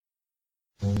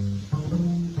Hi,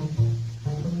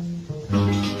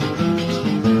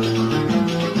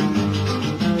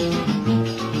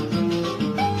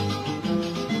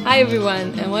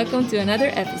 everyone, and welcome to another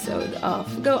episode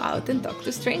of Go Out and Talk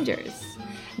to Strangers.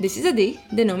 This is Adi,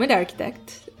 the Nomad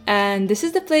Architect, and this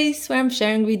is the place where I'm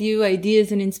sharing with you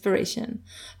ideas and inspiration,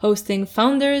 hosting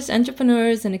founders,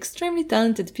 entrepreneurs, and extremely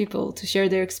talented people to share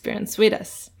their experience with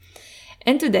us.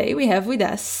 And today we have with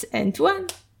us Antoine.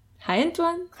 Hi,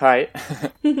 Antoine. Hi.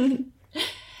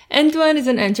 Antoine is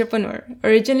an entrepreneur,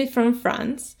 originally from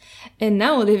France, and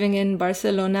now living in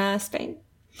Barcelona, Spain.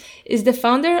 Is the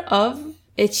founder of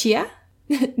Etxea.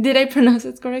 Did I pronounce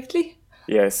it correctly?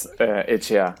 Yes,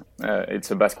 Etxea.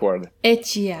 It's a Basque word.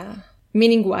 Etxea.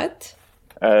 Meaning what?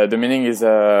 The meaning is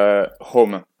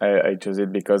home. I chose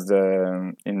it because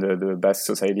in the Basque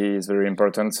society is very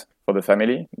important for the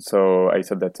family. So I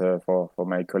thought that for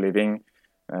my co-living,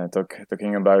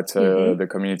 talking about the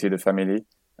community, the family,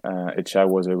 Etxea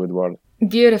was a good word.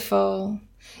 Beautiful.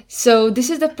 So this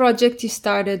is the project you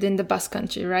started in the Basque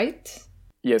Country, right?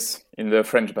 Yes, in the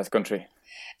French Basque Country.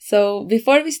 So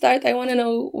before we start, I want to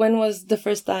know, when was the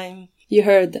first time you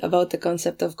heard about the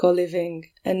concept of co-living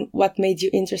and what made you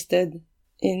interested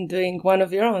in doing one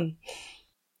of your own?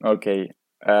 Okay.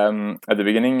 At the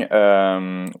beginning,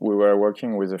 we were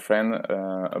working with a friend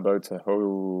about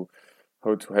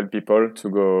how to help people to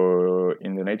go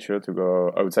in the nature, to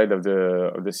go outside of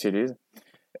the cities,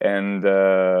 and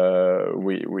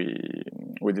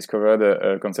we discovered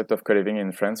a concept of co-living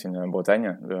in France, in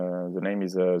Bretagne. The name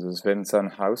is the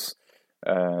Svensson House.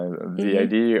 The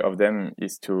idea of them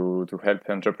is to help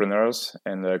entrepreneurs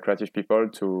and creative people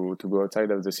to go outside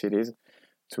of the cities,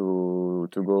 to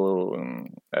go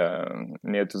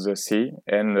near to the sea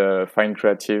and find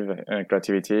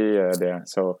creativity there.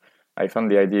 So I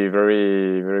found the idea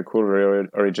very, very cool, very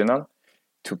original,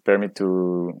 to permit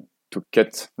to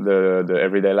cut the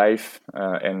everyday life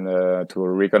and to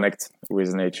reconnect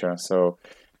with nature. So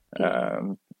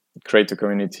create a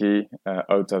community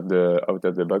out of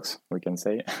the box, we can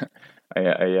say.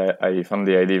 I found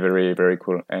the idea very, very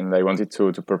cool, and I wanted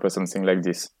to propose something like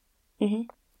this. Mm-hmm.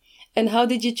 And how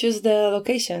did you choose the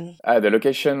location? The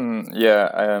location,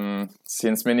 yeah.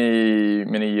 Since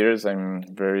many years, I'm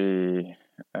very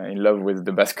in love with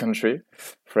the Basque Country,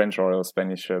 French or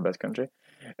Spanish Basque Country,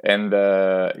 and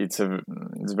it's a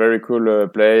very cool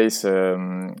place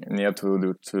near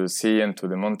to the sea and to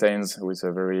the mountains, with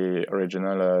a very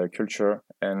original culture,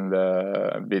 and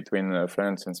between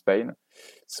France and Spain.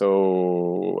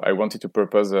 So I wanted to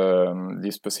propose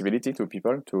this possibility to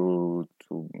people to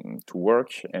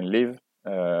work and live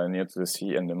near to the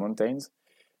sea and the mountains,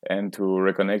 and to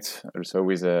reconnect also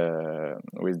with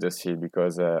the sea,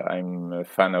 because I'm a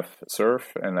fan of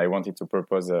surf, and I wanted to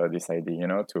propose this idea,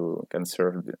 to can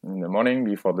surf in the morning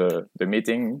before the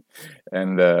meeting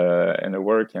and the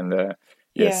work, and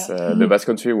yes, the Basque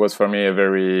Country was for me a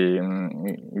very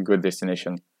good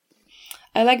destination.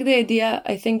 I like the idea.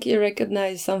 I think you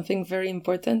recognize something very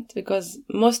important, because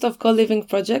most of co-living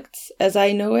projects, as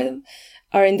I know it,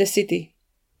 are in the city,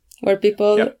 where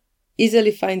people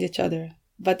easily find each other.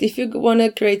 But if you want to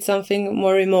create something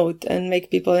more remote and make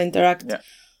people interact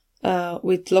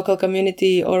with local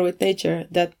community or with nature,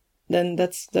 then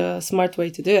that's the smart way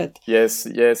to do it. Yes.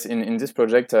 In this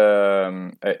project,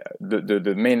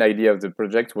 the main idea of the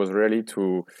project was really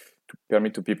to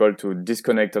permit to people to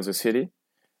disconnect of the city,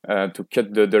 to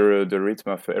cut the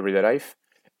rhythm of everyday life,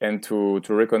 and to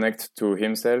reconnect to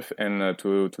himself and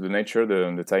to the nature,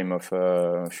 the time of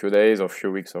a few days or few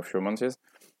weeks or few months.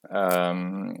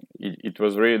 It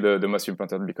was really the most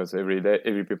important, because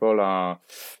every people are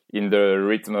in the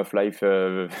rhythm of life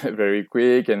very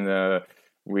quick, and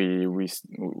we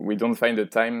don't find the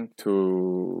time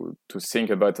to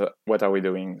think about what are we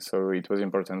doing. So it was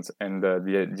important, and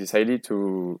this idea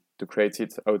to create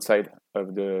it outside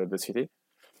of the city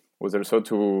was also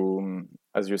to,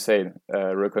 as you said,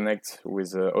 reconnect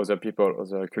with other people,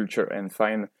 other culture, and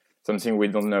find something we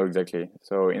don't know exactly.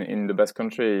 So in the Basque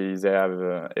Country, they have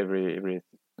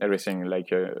everything,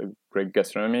 like great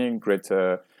gastronomy, great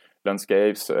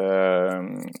landscapes,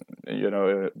 other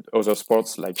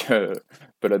sports like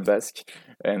Pelot Basque,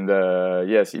 and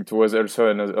yes, it was also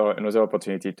another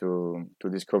opportunity to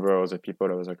discover other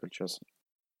people, other cultures.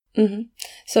 Mm-hmm.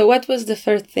 So what was the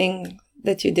first thing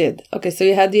that you did? Okay, so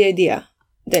you had the idea.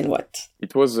 Then what?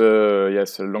 It was a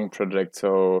long project.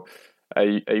 So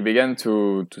I began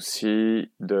to see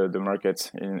the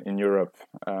markets in Europe.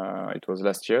 It was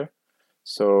last year.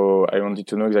 So I wanted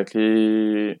to know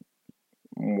exactly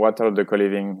what are the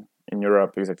co-living in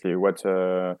Europe exactly. What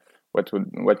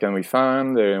can we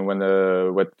find?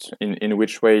 What in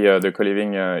which way the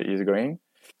co-living is going.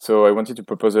 So I wanted to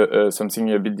propose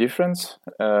something a bit different,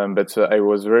 but I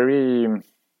was very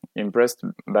impressed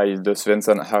by the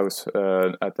Svensson house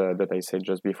that I said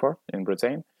just before in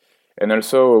Britain, and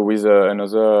also with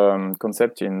another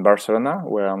concept in Barcelona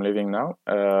where I'm living now.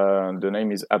 The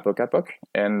name is Apoc Apoc,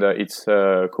 and it's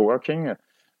co-working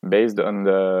based on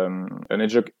an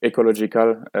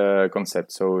ecological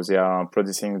concept. So they are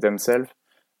producing themselves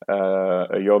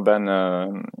urban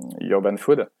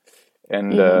food,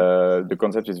 and the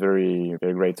concept is very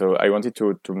very great. So I wanted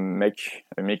to make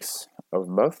a mix of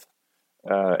both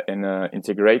and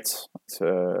integrate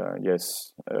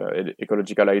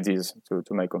ecological ideas to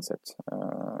my concept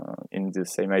in the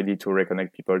same idea to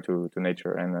reconnect people to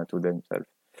nature and to themselves.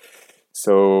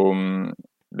 So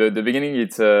the beginning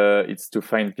it's to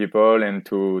find people and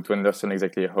to understand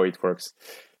exactly how it works.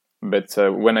 But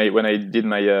when I did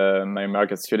my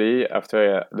market study,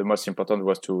 after the most important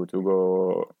was to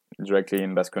go directly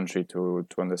in Basque Country to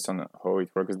understand how it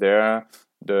works there,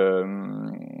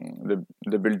 the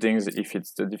buildings, if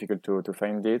it's difficult to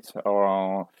find it,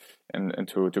 or and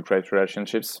to create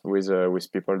relationships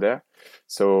with people there.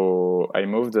 So I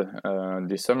moved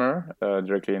this summer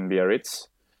directly in Biarritz.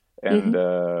 And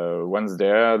once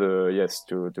there,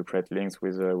 to create links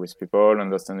with people,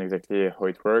 understand exactly how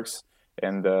it works,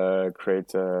 and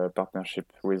create a partnership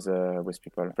with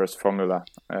people. First formula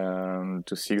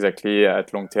to see exactly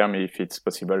at long term if it's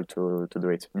possible to do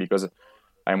it, because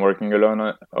I'm working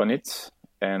alone on it,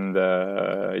 and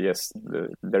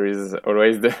there is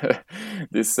always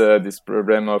this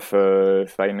problem of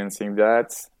financing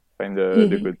that. Find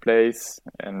the good place,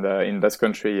 and in Basque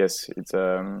Country, yes,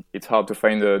 it's hard to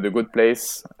find the good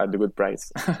place at the good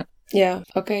price. Yeah.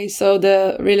 Okay. So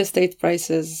the real estate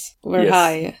prices were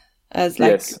high, as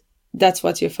that's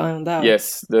what you found out.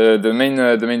 Yes, the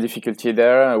main difficulty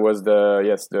there was the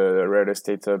real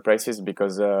estate prices,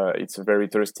 because it's a very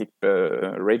touristic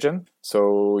region.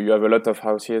 So you have a lot of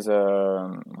houses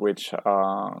which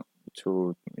are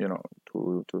to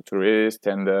tourists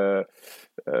and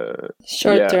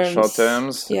short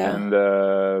terms, and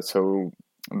so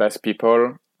Basque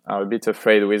people are a bit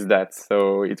afraid with that.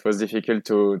 So it was difficult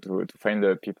to find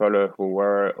the people who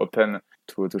were open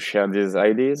to share these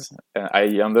ideas.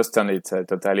 I understand it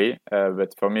totally,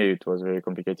 but for me it was very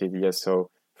complicated. Yes, so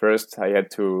first I had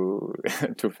to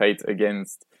to fight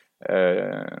against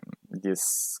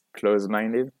this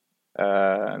close-minded.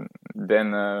 Then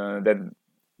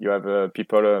you have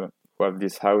people who have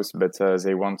this house, but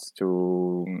they want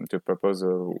to propose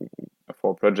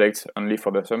for projects only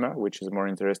for the summer, which is more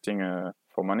interesting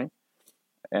for money.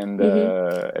 And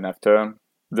after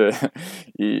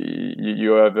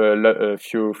you have a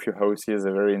few houses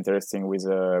very interesting with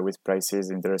prices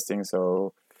interesting.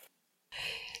 So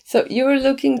you were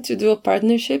looking to do a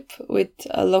partnership with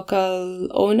a local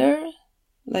owner,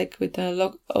 like with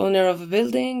a owner of a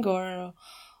building, or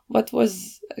what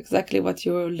was exactly what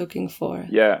you were looking for?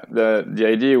 Yeah, the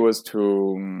idea was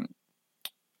to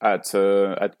at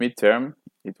midterm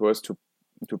it was to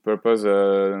propose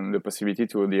the possibility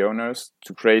to the owners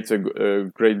to create a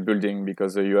great building,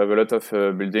 because you have a lot of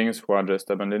buildings who are just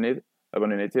abandoned,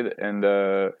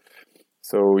 and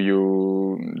so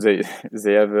they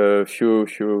have a few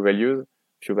values,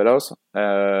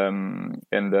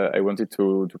 and I wanted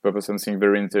to propose something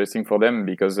very interesting for them,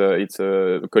 because it's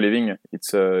co-living.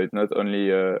 It's not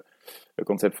only a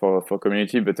concept for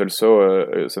community, but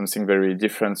also something very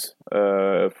different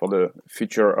for the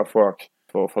future of work.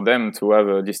 For them to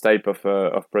have this type of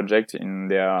project in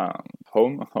their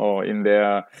home or in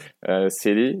their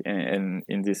city and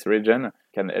in this region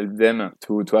can help them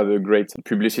to have a great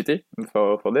publicity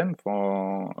for them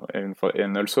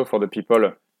and also for the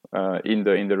people in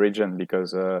the region,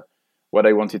 because what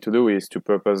I wanted to do is to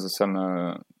propose some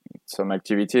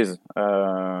activities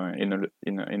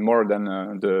in more than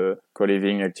the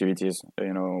co-living activities,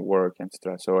 work and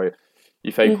stuff. So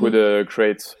if I could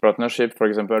create partnership, for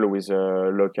example, with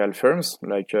local firms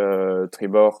like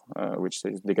Tribord, which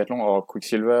is Decathlon, or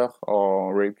Quicksilver,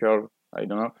 or Raycurl, I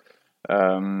don't know,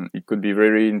 it could be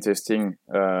very interesting,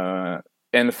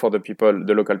 and for the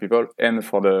local people, and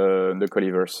for the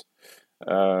co-livers.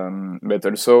 But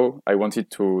also I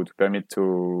wanted to permit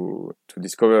to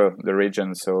discover the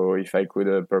region. So if I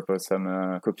could propose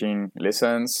some cooking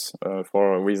lessons with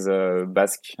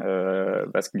Basque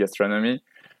gastronomy,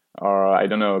 or I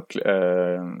don't know,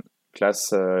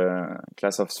 class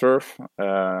of surf,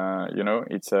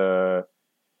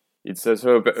 it's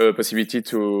also a possibility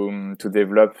to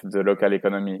develop the local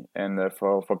economy, and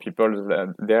for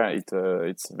people there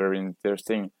it's very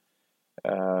interesting,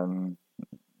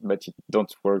 but it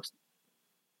don't work.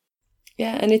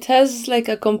 Yeah, and it has like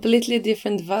a completely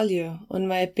different value, in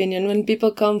my opinion, when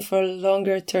people come for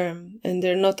longer term and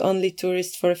they're not only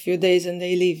tourists for a few days and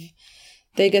they leave.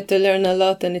 They get to learn a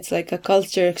lot, and it's like a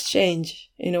culture exchange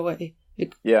in a way.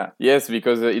 Yes,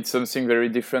 because it's something very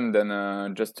different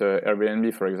than just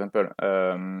Airbnb, for example.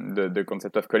 The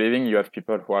concept of co-living, you have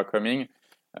people who are coming.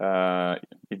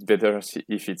 It's better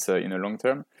if it's in a long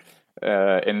term,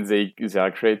 and they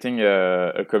are creating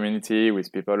a community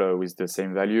with people with the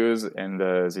same values, and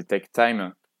they take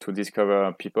time to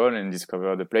discover people and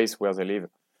discover the place where they live.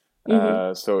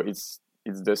 So it's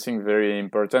the thing very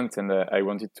important, and I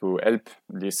wanted to help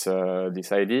this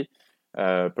idea,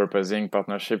 purposing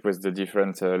partnership with the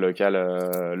different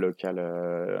local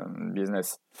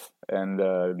business and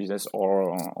business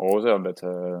or other, but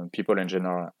people in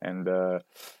general. And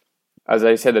as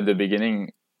I said at the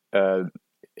beginning,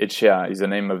 Echea is the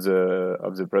name of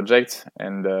the project,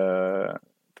 and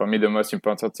for me the most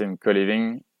important in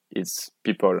co-living is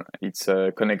people. It's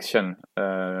a connection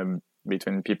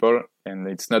between people, and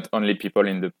it's not only people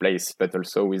in the place, but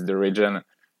also with the region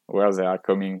where they are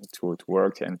coming to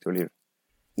work and to live.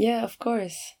 Yeah, of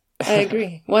course. I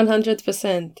agree.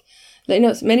 100%. Like,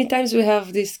 no, many times we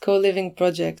have these co-living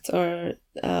projects or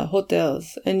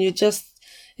hotels, and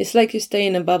it's like you stay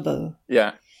in a bubble.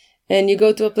 Yeah. And you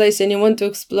go to a place and you want to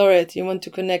explore it, you want to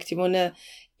connect, you want to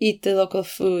eat the local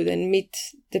food and meet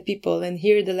the people and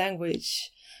hear the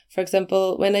language. For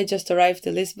example, when I just arrived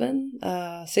to Lisbon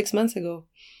 6 months ago,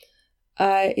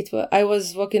 I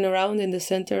was walking around in the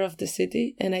center of the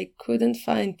city and I couldn't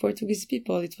find Portuguese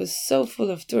people. It was so full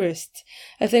of tourists.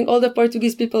 I think all the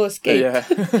Portuguese people escaped. Yeah.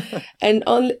 And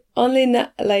only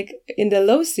like in the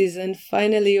low season,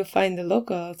 finally you find the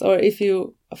locals, or if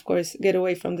you, of course, get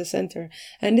away from the center.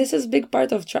 And this is a big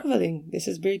part of traveling. This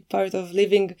is a big part of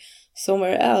living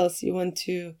somewhere else. You want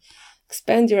to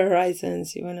expand your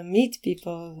horizons. You want to meet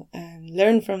people and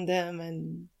learn from them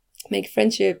and make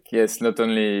friendship. Yes, not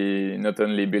only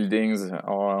buildings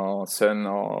or sun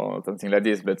or something like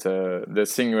this, but the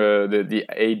thing, the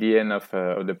ADN of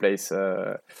the place,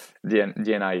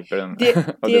 DNI, pardon, of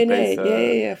DNA, the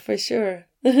place. yeah, for sure.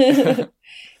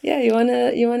 Yeah, you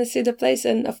wanna see the place,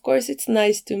 and of course, it's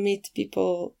nice to meet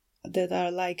people that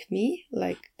are like me,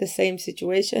 like the same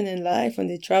situation in life, when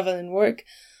they travel and work.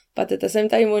 But at the same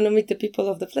time, you want to meet the people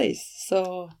of the place.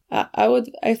 So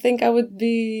I think I would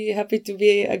be happy to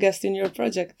be a guest in your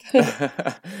project.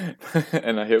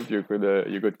 And I hope you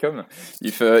could come.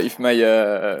 If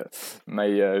my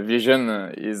vision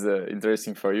is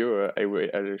interesting for you, I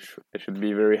should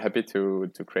be very happy to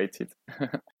create it.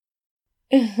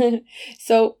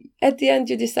 So at the end,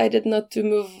 you decided not to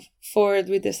move forward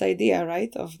with this idea,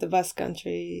 right, of the Basque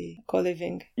Country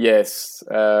co-living? Yes,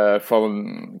 for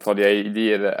the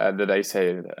idea that I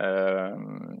said,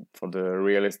 for the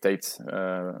real estate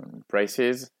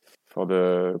prices, for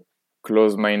the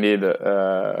close-minded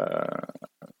of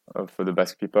the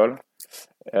Basque people,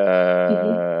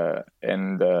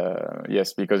 and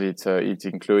yes, because it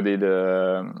included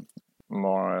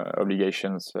more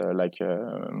obligations like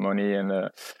money, and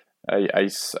I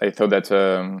thought that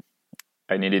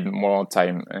I needed more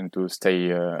time and to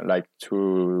stay like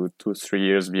 3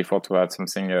 years before to have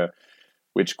something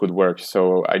which could work.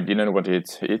 So I didn't want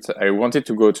it. I wanted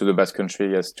to go to the Basque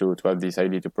Country, yes, to have this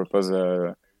idea to propose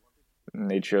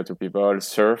nature to people,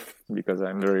 surf, because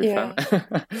I'm very fan.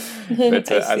 But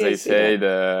as I said,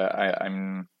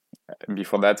 I'm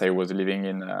before that I was living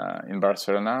in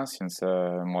Barcelona since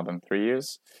more than 3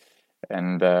 years,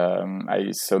 and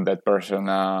I saw that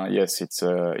Barcelona, yes, it's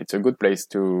a good place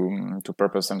to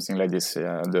purpose something like this.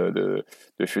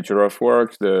 The future of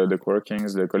work, the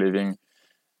co-workings, the co-living.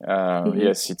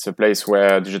 Yes, it's a place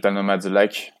where digital nomads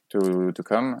like to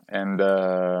come, and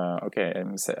okay,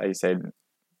 and I said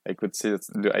I could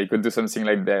do something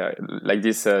like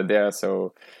this there.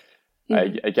 So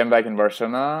I came back in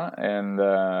Barcelona, and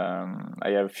I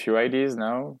have a few ideas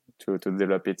now to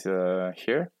develop it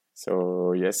here.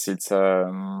 So yes, it's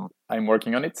I'm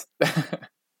working on it.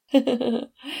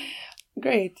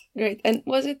 Great. And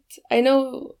I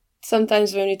know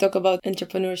sometimes when we talk about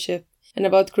entrepreneurship and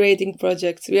about creating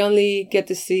projects, we only get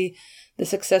to see the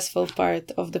successful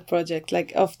part of the project,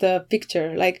 like of the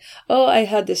picture, like, oh, I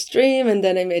had this dream and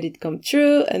then I made it come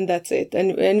true, and that's it.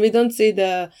 And we don't see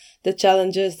the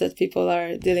challenges that people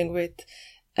are dealing with.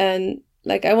 And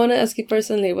like, I want to ask you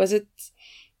personally, was it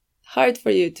hard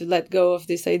for you to let go of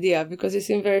this idea, because you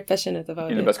seem very passionate about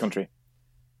it? In the Basque Country.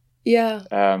 Yeah.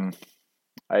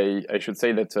 I should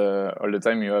say that all the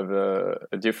time you have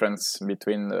a difference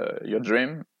between your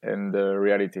dream and the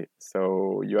reality.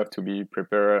 So you have to be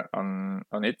prepared on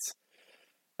it.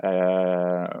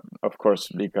 Of course,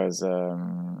 because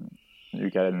you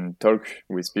can talk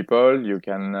with people, you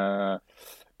can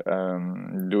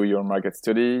do your market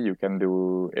study, you can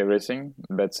do everything.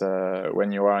 But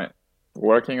when you are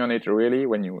working on it, really,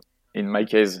 in my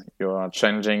case, you are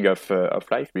changing of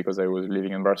life, because I was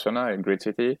living in Barcelona, a great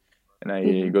city, and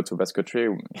I go to Basque Country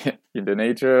in the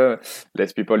nature,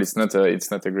 less people. It's not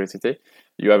a great city.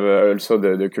 You have also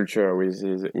the culture,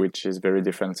 which is very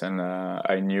different, and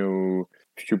I knew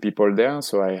few people there,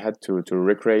 so I had to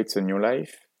recreate a new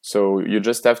life. So you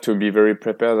just have to be very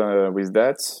prepared with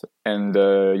that, and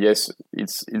yes,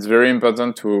 it's very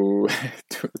important to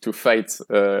to fight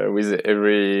with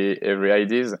every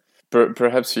ideas.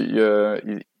 Perhaps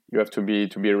you have to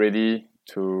be ready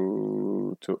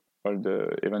to all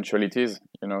the eventualities.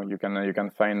 You can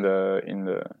find in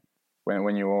the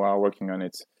when you are working on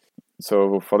it.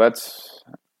 So for that,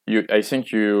 I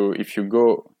think if you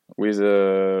go with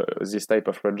this type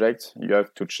of project, you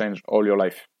have to change all your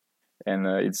life, and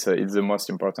it's the most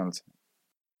important.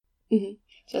 Mm-hmm.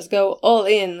 Just go all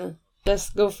in.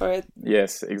 Just go for it.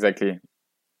 Yes, exactly.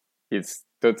 It's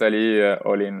totally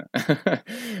all in.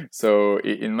 So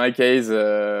in my case,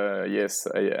 yes,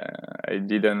 I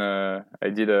did a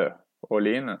all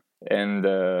in, and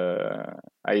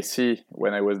I see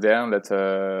when I was there that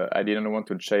I didn't want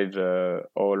to change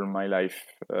all my life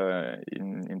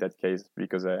in that case,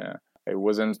 because I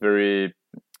wasn't very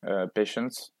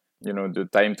patient. The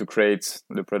time to create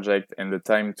the project and the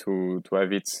time to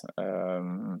have it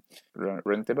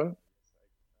rentable.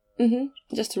 Mm-hmm.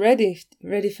 Just ready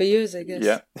for use, I guess.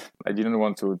 Yeah, I didn't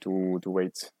want to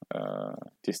wait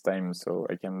this time, so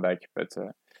I came back.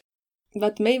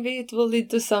 But maybe it will lead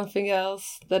to something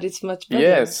else that is much better.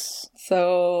 Yes.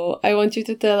 So I want you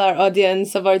to tell our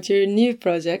audience about your new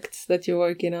projects that you're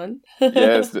working on.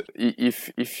 Yes,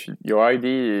 if your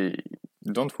idea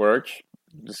don't work,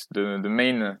 the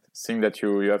main thing that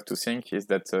you have to think is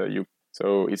that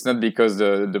so it's not because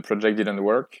the project didn't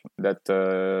work that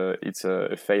it's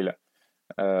a failure.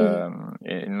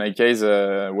 In my case,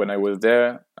 when I was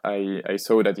there, I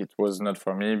saw that it was not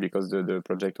for me, because the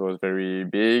project was very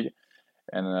big,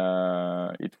 and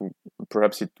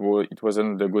perhaps it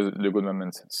wasn't the good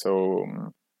moment. So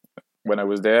when I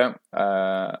was there,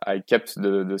 I kept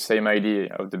the same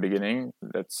idea of the beginning.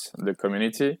 That's the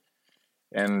community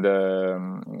and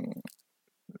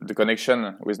the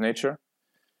connection with nature,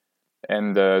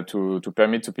 and to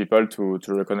permit to people to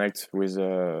reconnect with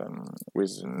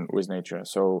nature.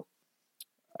 So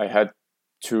I had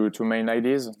two main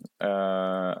ideas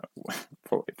for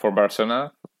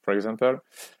Barcelona, for example.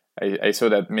 I saw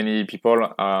that many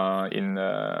people are in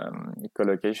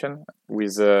co-location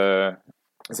with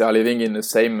they are living in the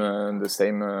same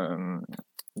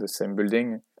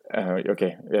building.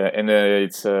 Okay, yeah, and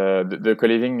it's the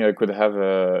co-living could have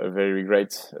a very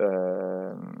great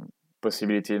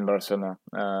possibility in Barcelona,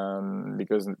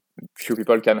 because few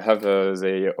people can have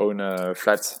their own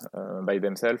flat by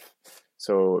themselves.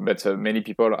 So, but many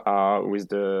people are with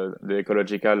the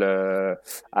ecological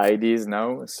ideas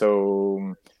now.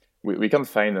 So we can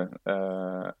find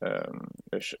a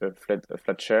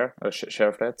flat share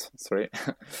flat. Sorry,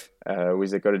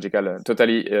 with ecological,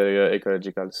 totally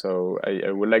ecological. So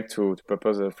I would like to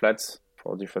propose a flat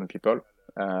for different people.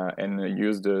 And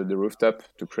use the rooftop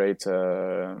to create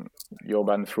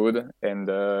urban food, and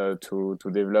to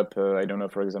develop I don't know,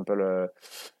 for example,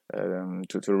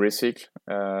 to recycle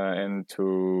and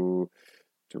to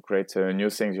create new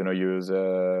things. Use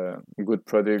good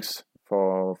products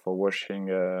for washing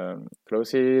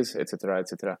clothes, etc.,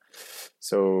 etc.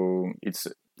 So it's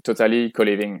totally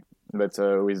co-living, but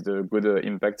with the good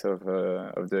impact of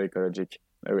the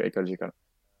ecological.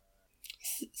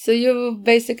 So you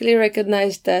basically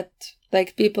recognize that,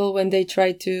 like, people, when they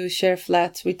try to share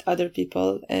flats with other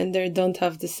people and they don't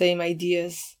have the same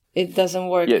ideas, it doesn't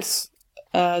work. Yes.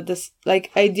 This, like,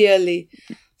 ideally.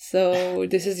 So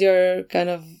this is your kind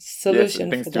of solution.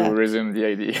 Yes, thanks for that. To resume the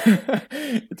idea.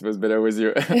 It was better with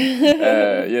you.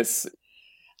 Yes.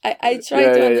 I try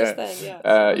to understand.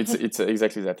 Yeah. It's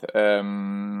exactly that.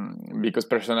 Because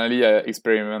personally, I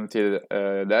experimented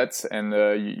that, and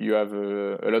you have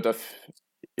a lot of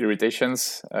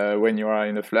irritations when you are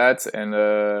in a flat, and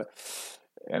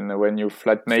when your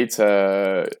flatmates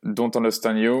don't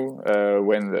understand you,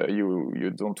 when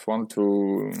you don't want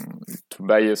to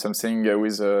buy something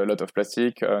with a lot of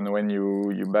plastic, and when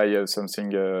you buy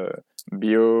something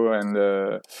bio, and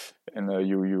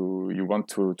you want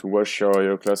to wash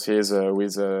your clothes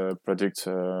with a product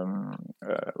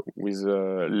with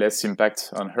less impact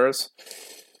on Earth.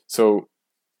 So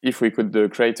if we could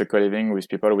create a co-living with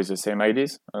people with the same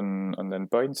ideas on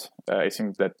endpoints, I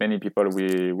think that many people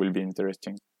will be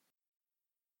interesting.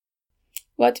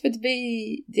 What would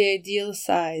be the ideal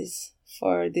size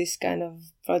for this kind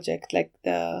of project, like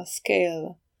the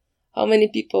scale? How many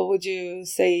people would you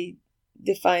say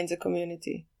defines a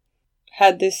community?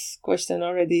 Had this question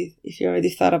already, if you already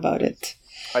thought about it?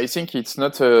 I think it's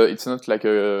not like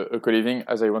a co-living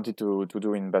as I wanted to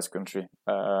do in Basque Country,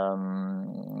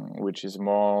 which is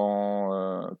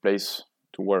more a place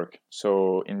to work.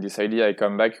 So in this idea, I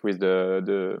come back with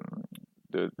the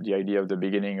idea of the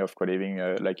beginning of co-living,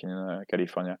 like in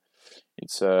California.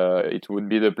 It would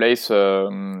be the place for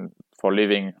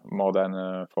living more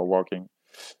than for working.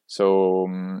 So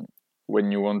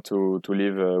when you want to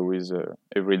live with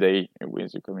every day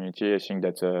with the community, I think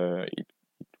that it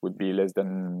would be less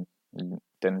than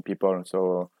 10 people.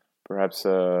 So perhaps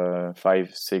 5,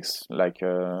 6, like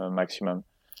maximum.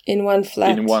 In one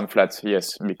flat? In one flat,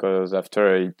 yes, because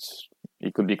after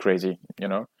it could be crazy,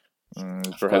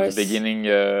 perhaps beginning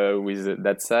with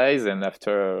that size and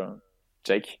after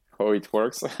check how it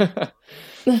works.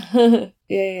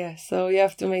 Yeah. So you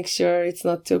have to make sure it's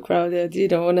not too crowded. You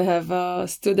don't want to have a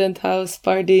student house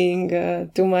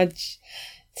partying too much.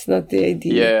 It's not the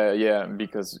idea. Yeah,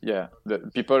 because the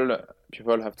people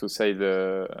have to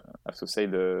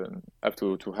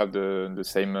have the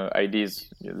same ideas,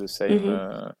 the same.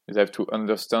 They have to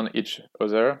understand each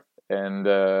other, and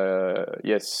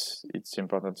yes, it's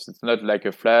important. It's not like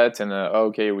a flat and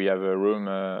okay, we have a room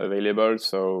available,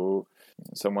 so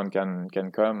someone can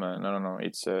come. No.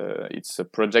 It's a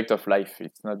project of life.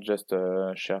 It's not just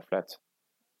a share flat.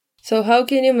 So how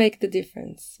can you make the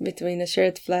difference between a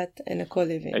shared flat and a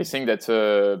co-living? I think that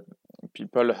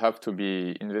people have to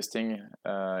be investing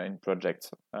in projects.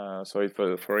 So if,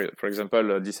 for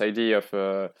example, this idea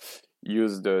of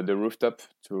use the rooftop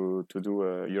to do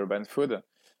urban food,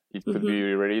 it could be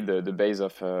really the base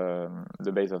of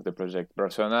the project.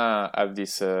 Barcelona have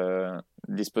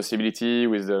this possibility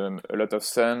with a lot of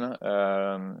sun,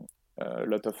 a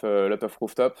lot of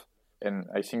rooftop. And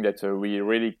I think that we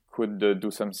really could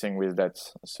do something with that.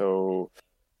 So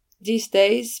these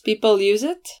days, people use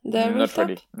it.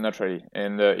 Not really.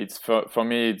 And it's for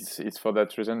me. It's for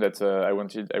that reason that I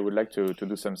would like to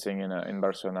do something in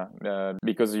Barcelona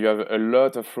because you have a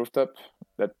lot of rooftop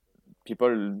that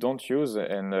people don't use,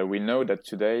 and we know that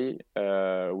today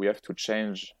we have to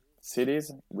change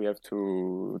cities. We have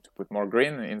to put more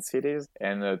green in cities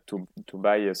and to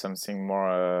buy something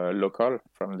more local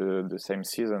from the same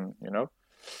season,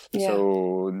 Yeah.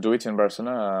 So do it in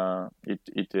Barcelona.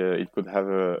 It could have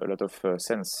a lot of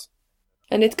sense.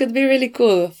 And it could be really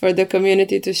cool for the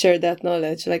community to share that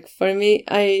knowledge. Like for me,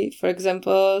 for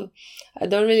example, I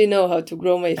don't really know how to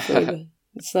grow my food.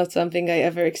 It's not something I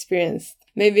ever experienced.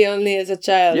 Maybe only as a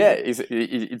child. Yeah,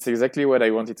 it's exactly what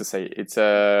I wanted to say. It's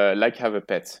like have a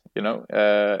pet, you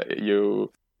have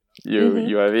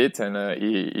it and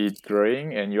it's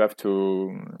growing, and you have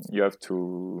to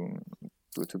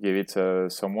give it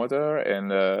some water and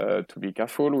to be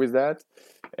careful with that.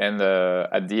 And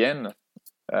at the end,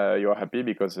 you're happy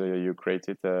because you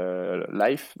created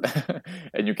life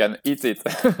and you can eat it.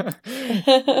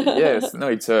 Yes, no,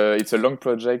 it's a long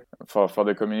project for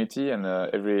the community, and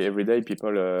every day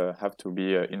people have to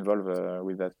be involved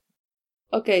with that.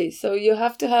 Okay, so you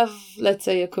have to have, let's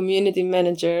say, a community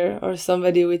manager or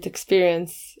somebody with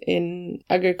experience in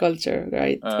agriculture,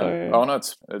 right? Or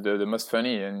not. The most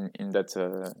funny in that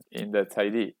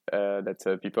idea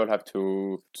that people have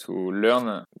to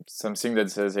learn something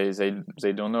that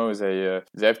they don't know.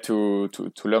 They have to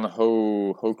learn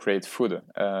how create food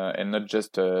and not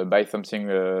just buy something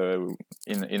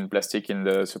in plastic in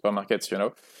the supermarkets.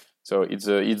 So it's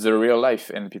a real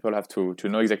life, and people have to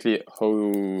know exactly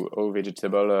how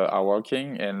vegetables are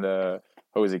working and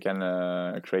how they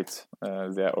can create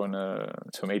their own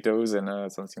tomatoes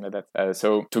and something like that.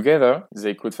 So together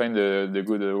they could find the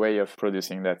good way of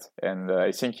producing that, and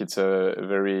I think it's a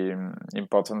very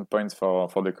important point for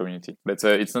the community. But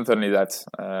it's not only that.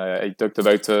 I talked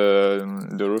about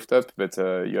the rooftop, but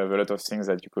you have a lot of things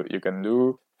that you can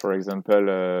do. For example,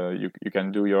 you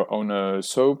can do your own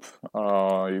soap,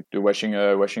 or the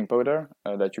washing powder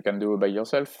that you can do by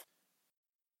yourself.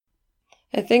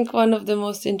 I think one of the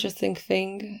most interesting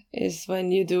thing is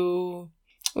when you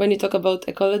talk about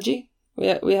ecology,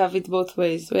 we have it both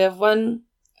ways. We have one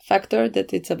factor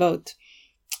that it's about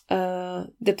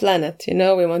the planet.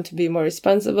 We want to be more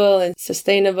responsible and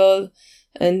sustainable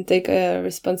and take a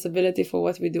responsibility for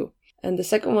what we do. And the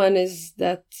second one is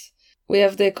that we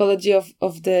have the ecology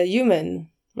of the human,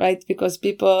 right? Because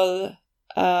people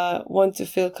want to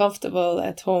feel comfortable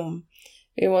at home.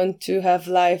 We want to have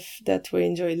life that we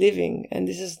enjoy living. And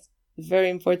this is very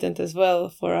important as well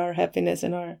for our happiness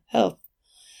and our health.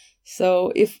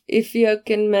 So if you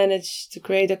can manage to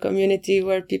create a community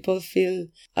where people feel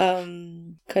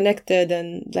connected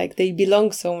and like they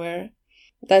belong somewhere,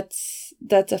 that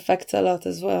affects a lot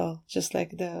as well, just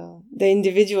like the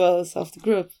individuals of the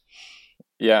group.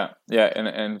 Yeah,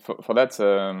 and for that,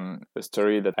 a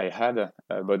story that I had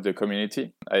about the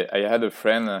community. I had a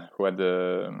friend who had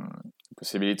the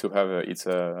possibility to have its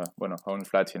own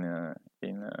flat in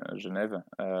Geneva,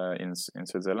 in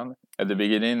Switzerland. At the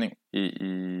beginning,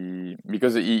 he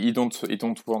because he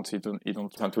don't want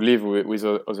to live with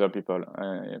other people.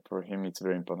 For him, it's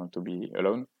very important to be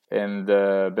alone. And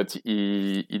but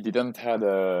he didn't have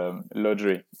a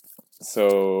laundry.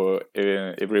 So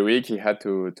every week he had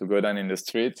to go down in the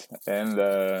street and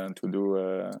to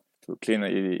clean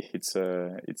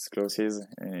its clothes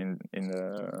in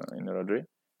the laundry,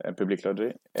 public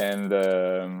laundry. And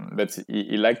but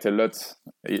he liked a lot.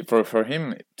 For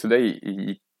him today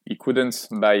he couldn't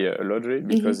buy a laundry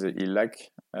because he liked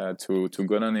to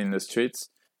go down in the streets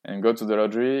and go to the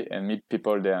laundry and meet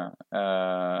people there,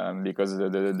 because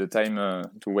the time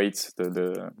to wait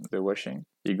the washing.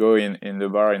 He go in the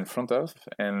bar in front of,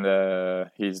 and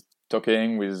he's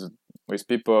talking with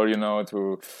people,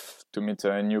 to meet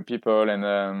new people. And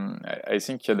I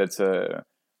think that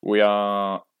we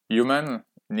are human,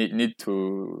 need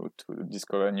to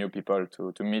discover new people,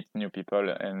 to meet new people.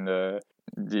 And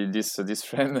this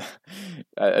friend,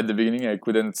 at the beginning I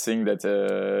couldn't think that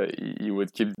he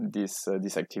would keep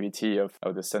this activity of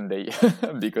the Sunday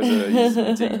because he's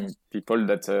meeting people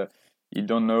that he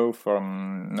don't know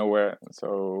from nowhere.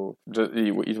 So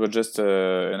it was just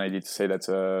an idea to say that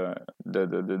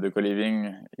the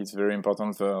co-living is very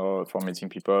important for meeting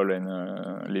people and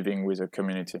living with a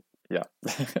community. Yeah.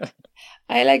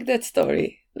 I like that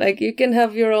story. Like, you can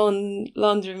have your own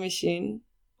laundry machine,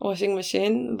 washing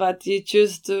machine, but you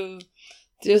choose to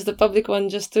use the public one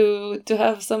just to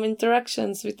have some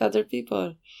interactions with other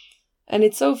people. And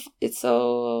it's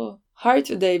so hard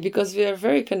today because we are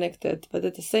very connected, but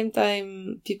at the same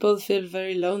time people feel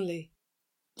very lonely.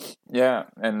 Yeah,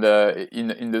 and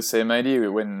in the same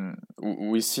idea, when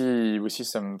we see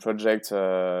some projects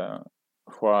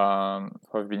who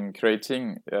have been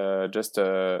creating just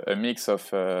a mix of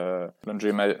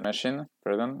laundry machine,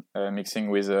 mixing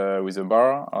with a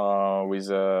bar or with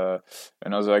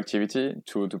another activity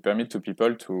to permit to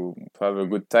people to have a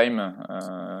good time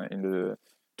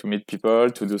to meet people,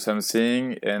 to do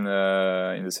something, and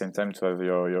in the same time to have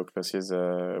your clothes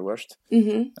washed.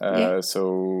 Yeah.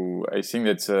 So I think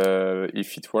that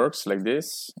if it works like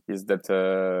this, is that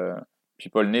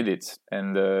people need it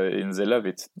and they love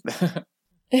it.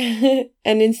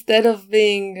 And instead of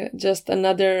being just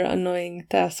another annoying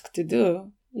task to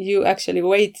do, you actually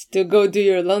wait to go do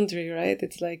your laundry, right?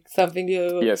 It's like something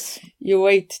you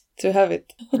wait to have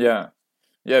it.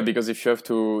 Yeah, because if you have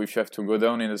to go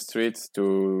down in the street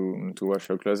to wash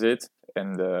your closet,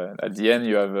 and at the end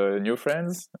you have new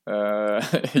friends,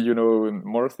 you know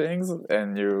more things,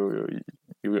 and you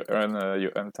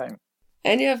earn time,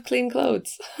 and you have clean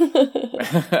clothes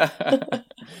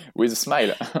with a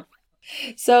smile.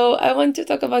 So I want to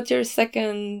talk about your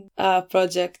second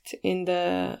project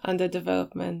under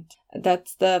development.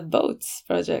 That's the boats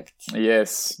project.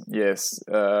 Yes.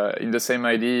 In the same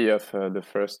idea of the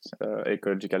first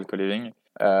ecological co-living.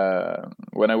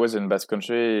 When I was in Basque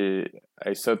Country,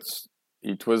 I thought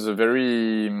it was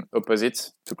very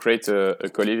opposite to create a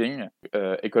co-living,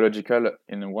 ecological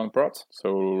in one part,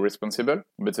 so responsible,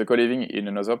 but a co-living in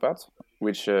another part,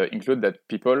 which include that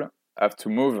people have to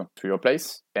move to your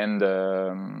place, and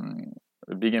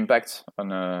a big impact on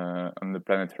the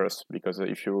planet Earth, because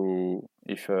if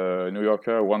a New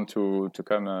Yorker want to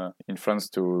come in France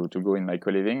to go in my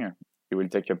co-living, he will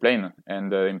take a plane,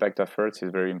 and the impact of Earth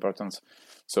is very important.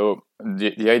 So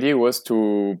the idea was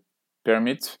to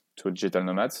permit to digital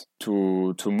nomads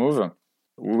to move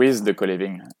with the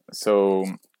co-living. So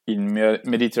in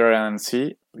Mediterranean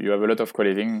Sea, you have a lot of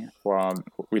co-living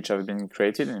which have been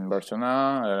created in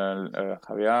Barcelona,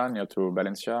 Javier, near to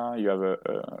Valencia. You have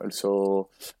also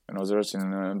others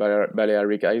in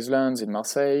Balearic Islands, in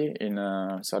Marseille, in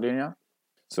Sardinia.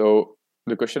 So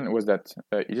the question was that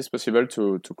it is possible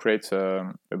to create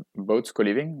a boat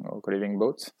co-living or co-living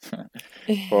boat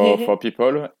for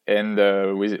people, and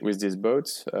with these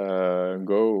boats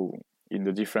go in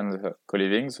the different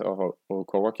co-livings or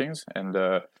co-workings and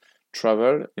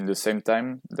travel in the same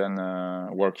time than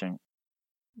working.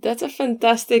 That's a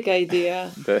fantastic idea.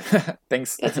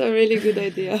 Thanks. That's a really good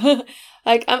idea.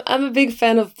 Like, I'm a big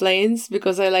fan of planes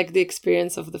because I like the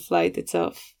experience of the flight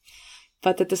itself.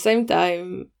 But at the same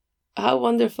time, how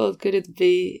wonderful could it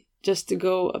be just to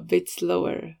go a bit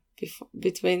slower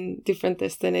between different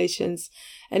destinations?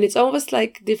 And it's almost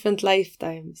like different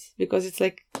lifetimes, because it's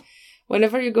like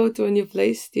whenever you go to a new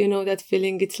place, do you know that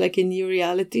feeling? It's like a new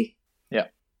reality. Yeah.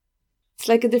 It's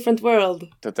like a different world.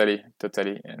 Totally,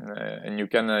 and you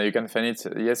can find it.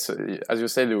 Yes, as you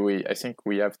said, I think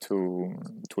we have to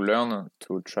learn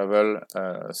to travel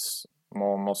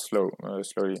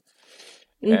slowly,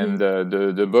 and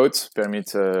the boats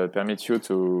permit you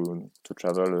to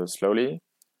travel slowly,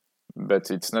 but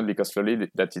it's not because slowly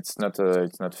that it's not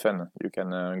fun. You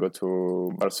can go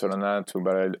to Barcelona, to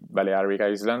Balearic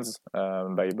Islands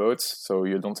by boats, so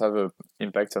you don't have an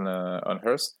impact on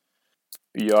Earth.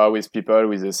 You are with people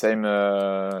with the same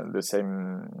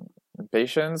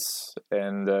patience,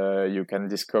 and you can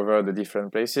discover the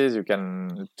different places. You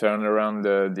can turn around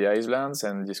the islands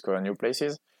and discover new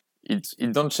places. It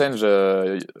don't change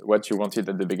what you wanted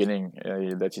at the beginning,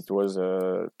 that it was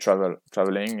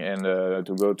traveling and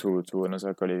to go to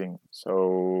another co-living.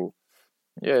 So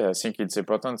yeah, I think it's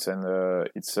important, and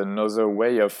it's another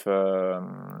way of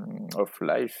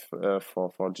life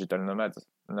for digital nomads.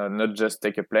 Not just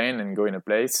take a plane and go in a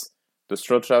place. The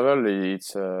slow travel,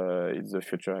 it's the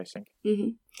future, I think.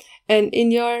 And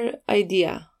in your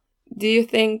idea, do you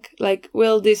think, like,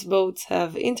 will these boats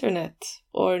have internet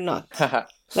or not?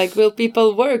 Like, will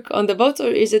people work on the boats, or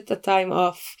is it a time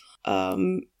of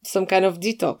some kind of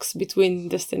detox between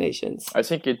destinations? I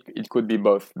think it could be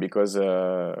both, because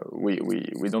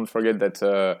we don't forget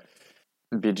that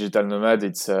be digital nomad,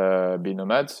 it's be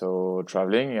nomad, so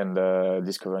traveling and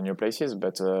discover new places.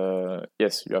 But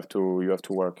yes, you have to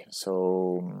work.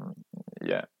 So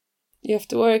yeah. You have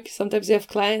to work. Sometimes you have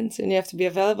clients, and you have to be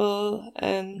available,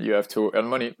 and you have to earn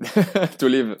money to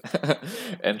live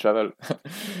and travel.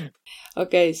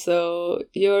 Okay, so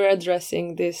you're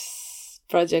addressing this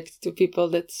project to people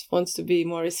that wants to be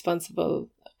more responsible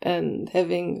and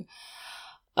having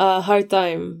a hard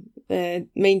time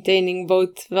maintaining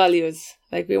both values.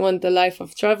 Like, we want the life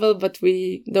of travel, but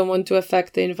we don't want to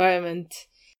affect the environment.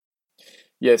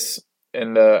 Yes.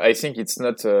 And I think it's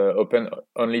not open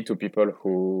only to people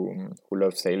who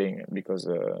love sailing, because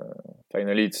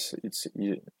finally it's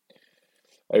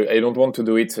I don't want to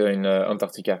do it in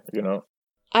Antarctica, you know.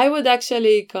 I would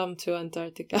actually come to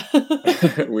Antarctica.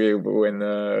 when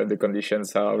the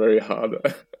conditions are very hard.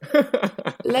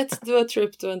 Let's do a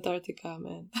trip to Antarctica,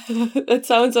 man. That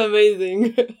sounds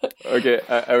amazing. Okay,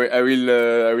 I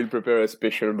will prepare a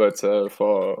special boat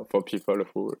for people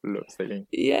who love sailing.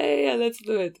 Yeah, let's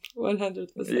do it. 100%.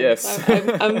 Yes.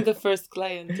 I'm the first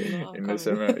client, in the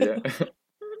summer, yeah.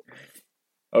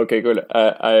 Okay, cool.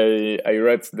 I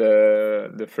wrote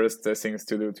the first things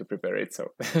to do to prepare it.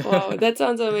 So. Wow, that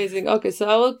sounds amazing. Okay, so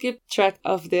I will keep track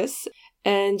of this.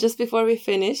 And just before we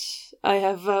finish, I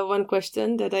have one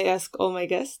question that I ask all my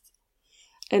guests,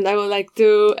 and I would like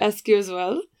to ask you as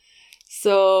well.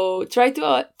 So try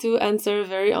to answer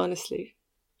very honestly,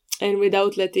 and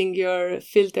without letting your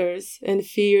filters and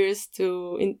fears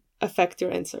to affect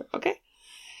your answer. Okay?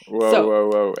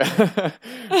 Whoa.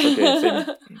 Okay.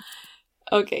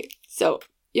 Okay, so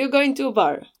you're going to a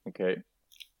bar. Okay.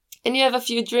 And you have a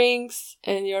few drinks,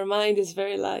 and your mind is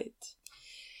very light.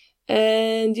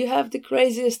 And you have the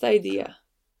craziest idea.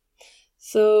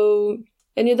 So,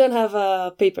 and you don't have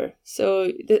a paper.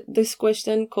 So this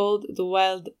question called the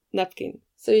wild napkin.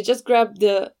 So you just grab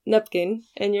the napkin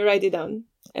and you write it down.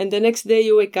 And the next day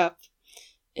you wake up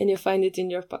and you find it in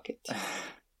your pocket.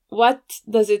 What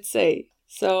does it say?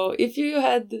 So if you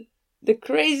had the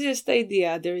craziest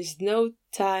idea, there is no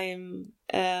time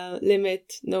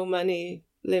limit, no money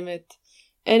limit,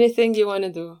 anything you want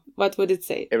to do, what would it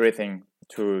say? Everything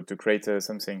to create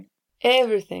something.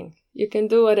 Everything. You can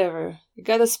do whatever. You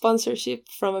got a sponsorship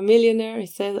from a millionaire. He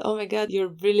said, "Oh my God, you're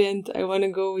brilliant. I want to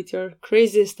go with your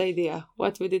craziest idea."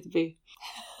 What would it be?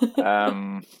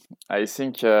 I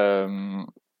think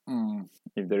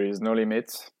if there is no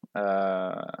limit,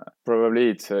 probably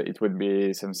it would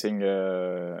be something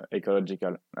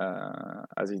ecological,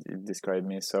 as it described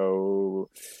me. So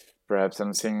perhaps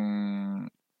something.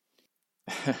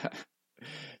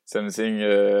 Something.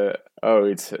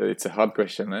 It's a hard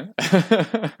question, eh?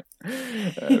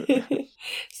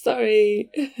 Sorry.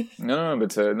 No,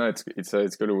 but no, it's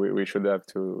good. We should have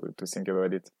to think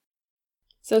about it.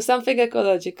 So something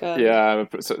ecological. Yeah,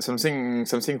 so something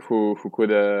who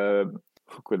could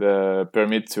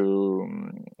permit to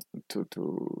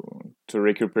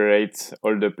recuperate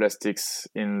all the plastics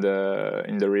in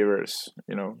the rivers,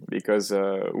 you know, because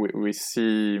we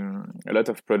see a lot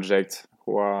of projects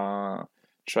who are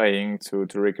trying to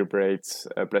recuperate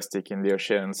plastic in the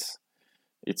oceans,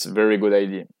 it's a very good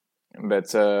idea.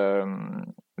 But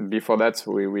before that,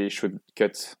 we should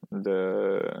cut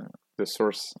the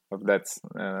source of that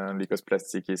because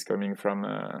plastic is coming from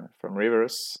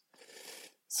rivers.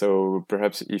 So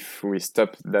perhaps if we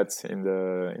stop that in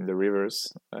the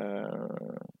rivers,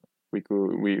 we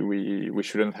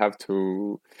shouldn't have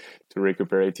to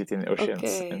recuperate it in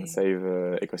oceans and save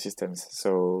ecosystems.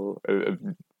 So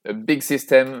a big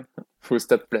system who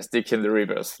stop plastic in the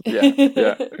rivers.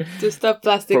 Yeah. To stop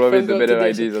plastic. Probably the better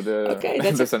ideas of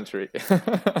the century.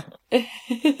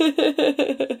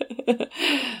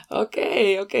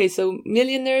 Okay. So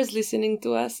millionaires listening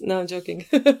to us? No, I'm joking.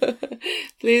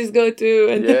 Please go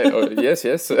to yes.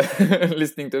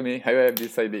 Listening to me, I have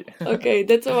this idea. Okay,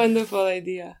 that's a wonderful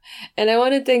idea, and I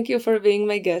want to thank you for being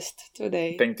my guest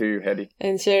today. Thank you, Hedy,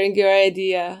 and sharing your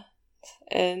idea.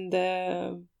 And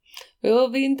we will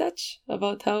be in touch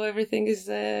about how everything is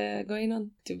going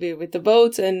on to be with the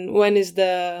boats, and when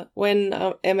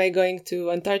am I going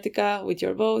to Antarctica with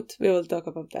your boat? We will talk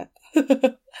about that.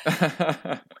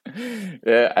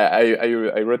 Yeah,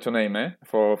 I wrote your name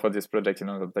for this project in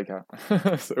Antarctica.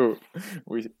 So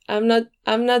I'm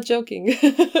not joking.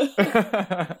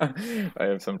 I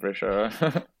have some pressure.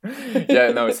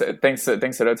 Yeah, no. Thanks a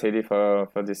lot, Hedy,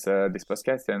 for this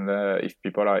podcast. And if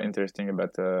people are interested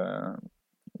about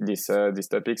these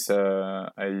topics,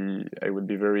 I would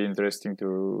be very interesting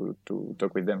to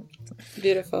talk with them.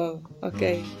 Beautiful.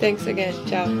 Okay. Thanks again.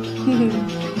 Ciao.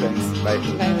 Thanks. Bye.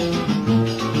 Bye.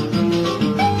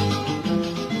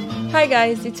 Hi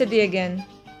guys, it's Adi again.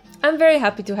 I'm very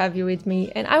happy to have you with me,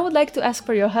 and I would like to ask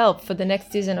for your help for the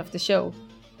next season of the show.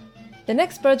 The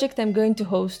next project I'm going to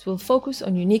host will focus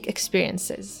on unique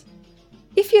experiences.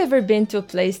 If you've ever been to a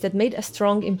place that made a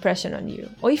strong impression on you,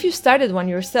 or if you started one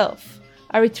yourself,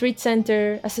 a retreat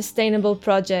center, a sustainable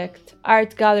project,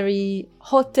 art gallery,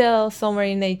 hotel somewhere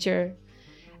in nature,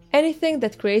 anything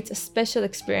that creates a special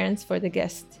experience for the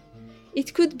guest.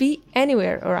 It could be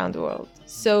anywhere around the world.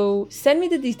 So send me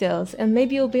the details and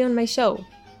maybe you'll be on my show.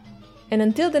 And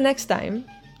until the next time,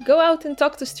 go out and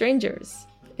talk to strangers.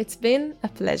 It's been a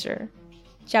pleasure.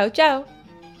 Ciao, ciao!